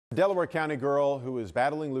A Delaware County girl who is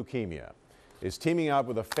battling leukemia is teaming up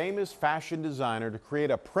with a famous fashion designer to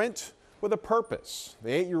create a print with a purpose. The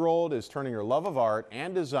 8-year-old is turning her love of art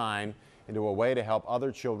and design into a way to help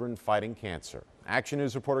other children fighting cancer. Action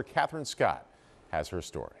News reporter Catherine Scott has her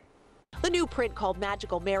story. The new print, called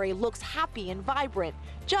Magical Mary, looks happy and vibrant,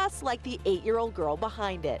 just like the 8-year-old girl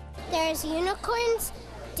behind it. There's unicorns,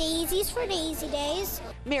 daisies for Daisy Days.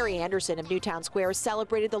 Mary Andersen of Newtown Square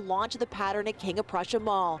celebrated the launch of the pattern at King of Prussia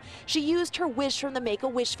Mall. She used her wish from the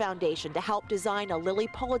Make-A-Wish Foundation to help design a Lilly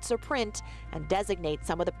Pulitzer print and designate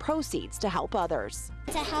some of the proceeds to help others.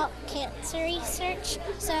 To help cancer research,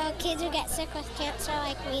 so kids who get sick with cancer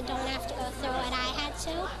like me don't have to go through what I had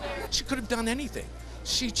to. She could have done anything.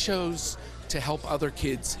 She chose to help other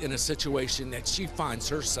kids in a situation that she finds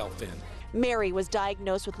herself in. Mary was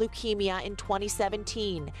diagnosed with leukemia in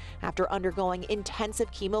 2017. After undergoing intensive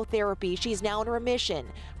chemotherapy, she's now in remission,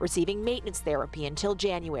 receiving maintenance therapy until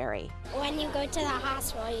January. When you go to the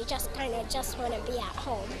hospital, you just kind of want to be at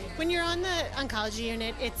home. When you're on the oncology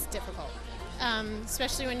unit, it's difficult.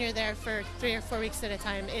 Especially when you're there for 3 or 4 weeks at a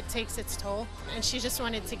time, it takes its toll. And she just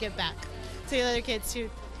wanted to give back to the other kids who,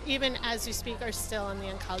 even as we speak, are still on the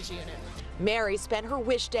oncology unit. Mary spent her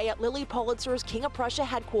wish day at Lilly Pulitzer's King of Prussia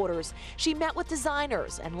headquarters. She met with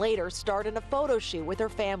designers and later started a photo shoot with her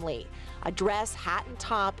family. A dress, hat, and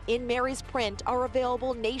top in Mary's print are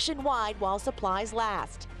available nationwide while supplies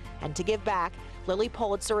last. And to give back, Lilly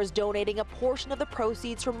Pulitzer is donating a portion of the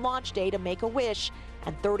proceeds from launch day to Make-A-Wish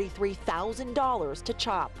and $33,000 to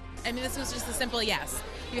CHOP. I mean, this was just a simple yes.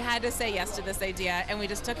 You had to say yes to this idea, and we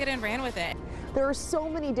just took it and ran with it. There are so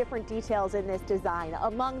many different details in this design,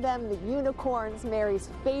 among them the unicorns, Mary's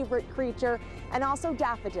favorite creature, and also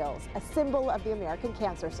daffodils, a symbol of the American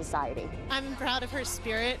Cancer Society. I'm proud of her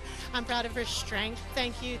spirit. I'm proud of her strength.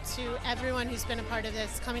 Thank you to everyone who's been a part of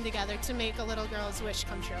this, coming together to make a little girl's wish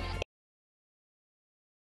come true.